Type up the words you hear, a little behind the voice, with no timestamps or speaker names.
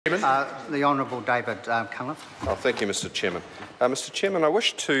The Honourable David Cunliffe. Thank you, Mr Chairman. Mr Chairman, I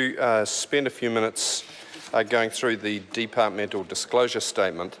wish to spend a few minutes going through the departmental disclosure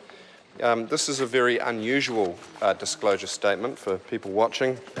statement. This is a very unusual disclosure statement for people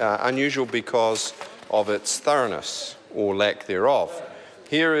watching, unusual because of its thoroughness or lack thereof.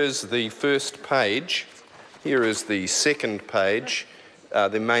 Here is the first page, here is the second page,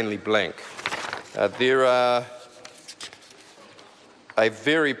 they're mainly blank. There are a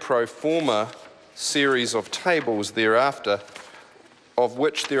very pro forma series of tables thereafter, of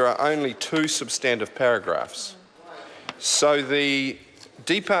which there are only 2 substantive paragraphs. So the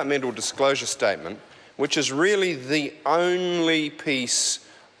departmental disclosure statement, which is really the only piece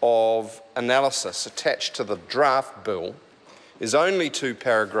of analysis attached to the draft bill, is only 2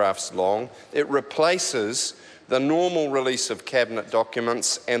 paragraphs long. It replaces the normal release of cabinet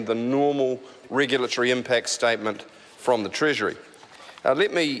documents and the normal regulatory impact statement from the Treasury.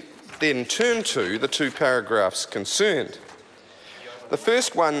 Let me then turn to the 2 paragraphs concerned. The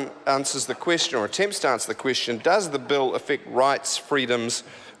first one answers the question, or attempts to answer the question, does the bill affect rights, freedoms,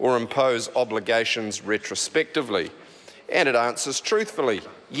 or impose obligations retrospectively? And it answers truthfully,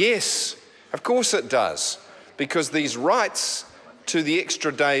 yes, of course it does, because these rights to the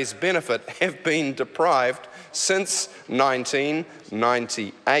extra day's benefit have been deprived since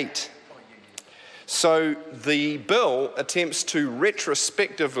 1998. So the bill attempts to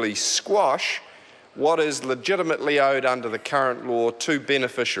retrospectively squash what is legitimately owed under the current law to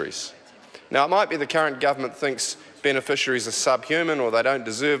beneficiaries. Now, it might be the current government thinks beneficiaries are subhuman or they don't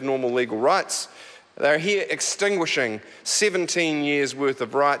deserve normal legal rights. They're here extinguishing 17 years' worth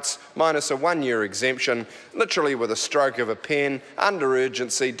of rights minus a 1-year exemption, literally with a stroke of a pen, under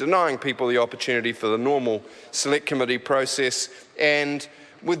urgency, denying people the opportunity for the normal select committee process, and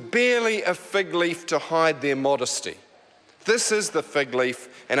with barely a fig leaf to hide their modesty. This is the fig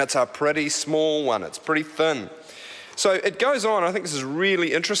leaf, and it's a pretty small one. It's pretty thin. So it goes on. I think this is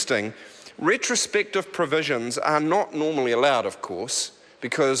really interesting. Retrospective provisions are not normally allowed, of course,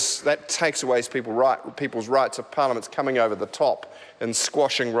 because that takes away people's rights of Parliament's coming over the top and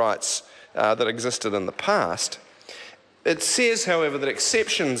squashing rights that existed in the past. It says, however, that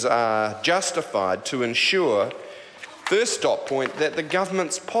exceptions are justified to ensure, first dot point, that the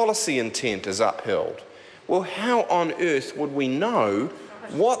government's policy intent is upheld. Well, how on earth would we know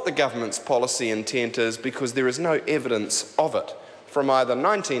what the government's policy intent is, because there is no evidence of it from either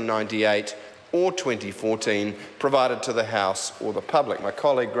 1998 or 2014 provided to the House or the public? My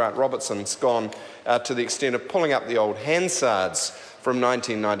colleague Grant Robertson's gone to the extent of pulling up the old Hansards from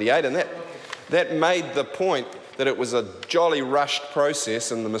 1998, and that made the point that it was a jolly rushed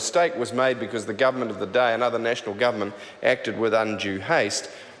process, and the mistake was made because the government of the day, another national government, acted with undue haste.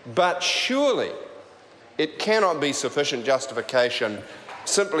 But surely it cannot be sufficient justification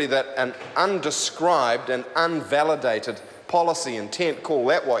simply that an undescribed and unvalidated policy intent, call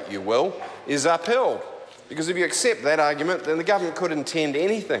that what you will, is upheld. Because if you accept that argument, then the government could intend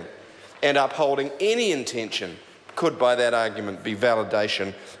anything, and upholding any intention could, by that argument, be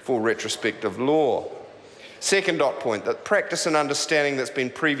validation for retrospective law. Second dot point, that practice and understanding that's been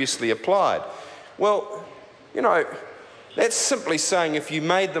previously applied. Well, you know, that's simply saying if you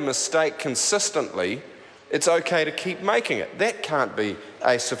made the mistake consistently, it's okay to keep making it. That can't be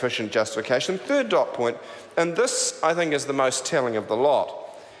a sufficient justification. Third dot point, and this I think is the most telling of the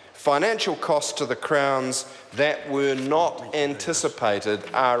lot, financial costs to the Crowns that were not anticipated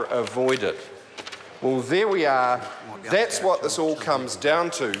are avoided. Well, there we are. That's what this all comes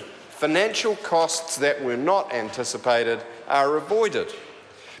down to. Financial costs that were not anticipated are avoided.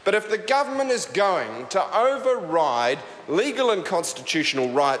 But if the government is going to override legal and constitutional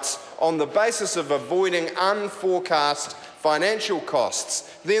rights on the basis of avoiding unforecast financial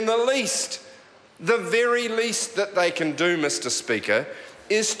costs, then the very least that they can do, Mr. Speaker,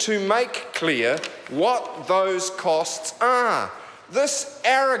 is to make clear what those costs are. This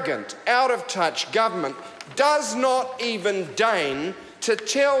arrogant, out-of-touch government does not even deign to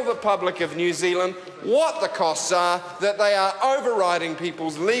tell the public of New Zealand what the costs are that they are overriding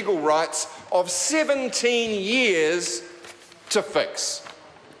people's legal rights of 17 years to fix.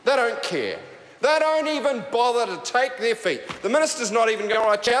 They don't care. They don't even bother to take their feet. The minister's not even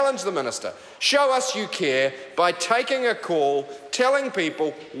going to challenge the minister. Show us you care by taking a call, telling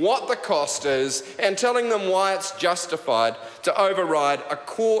people what the cost is, and telling them why it's justified to override a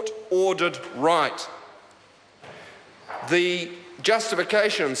court-ordered right. The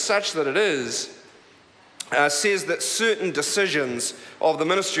justification, such that it is, says that certain decisions of the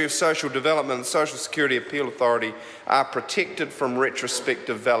Ministry of Social Development and Social Security Appeal Authority are protected from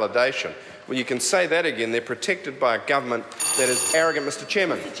retrospective validation. Well, you can say that again. They're protected by a government that is arrogant. Mr.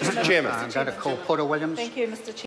 Chairman. I'm going to call Porter Williams. Thank you, Mr. Chairman.